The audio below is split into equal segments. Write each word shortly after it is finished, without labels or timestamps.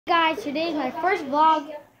Guys, today is my first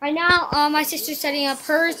vlog. Right now, my sister's setting up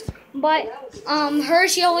hers, but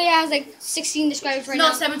she only has like 16 subscribers right now.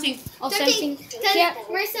 No, 17. Oh, 17.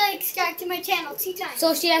 Marissa subscribed to my channel 2 times.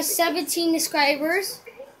 So she has 17 subscribers,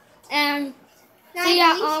 and so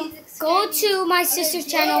yeah, go to my sister's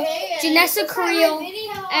channel, Janessa Carrillo,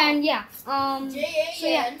 and yeah, so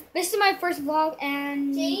yeah, this is my first vlog,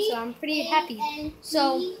 and so I'm pretty happy.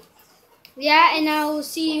 So yeah, and I will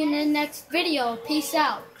see you in the next video. Peace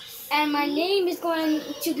out. And my name is going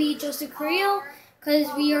to be Joseph Carrillo, because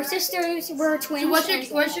we are sisters, we're twins. So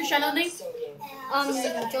what's your channel name?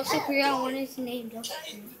 Joseph Carrillo. What is his name? Joseph.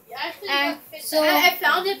 And so I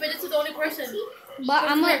found it, but this is the only person. But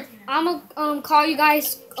I'm gonna call you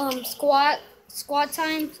guys squad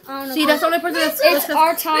time. I don't know. See, that's the only person that's it's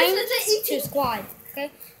our time to squad. Okay.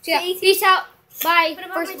 So yeah, peace out. Bye.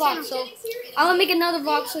 First vlog. So I'm gonna make another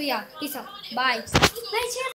vlog. So yeah, peace out. Bye.